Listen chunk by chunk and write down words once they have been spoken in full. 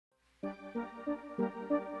We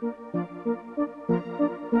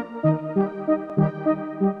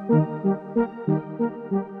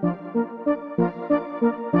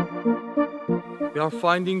are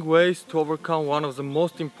finding ways to overcome one of the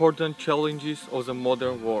most important challenges of the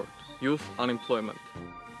modern world, youth unemployment.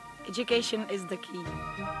 Education is the key.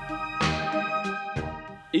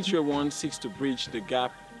 ITRE 1 seeks to bridge the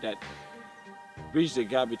gap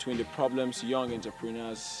between the problems young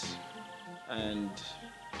entrepreneurs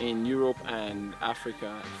in Europe and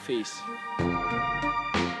Africa face.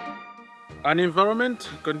 An environment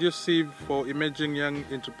conducive for emerging young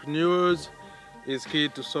entrepreneurs is key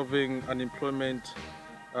to solving unemployment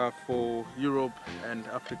for Europe and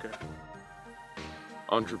Africa.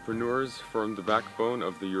 Entrepreneurs form the backbone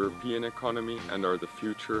of the European economy and are the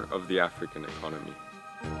future of the African economy.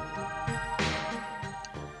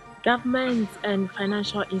 Governments and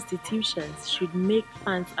financial institutions should make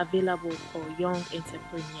funds available for young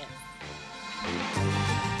entrepreneurs.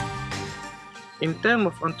 In terms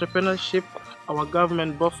of entrepreneurship, our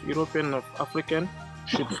government, both European and African,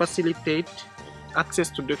 should facilitate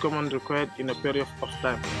access to documents required in a period of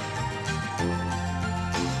time.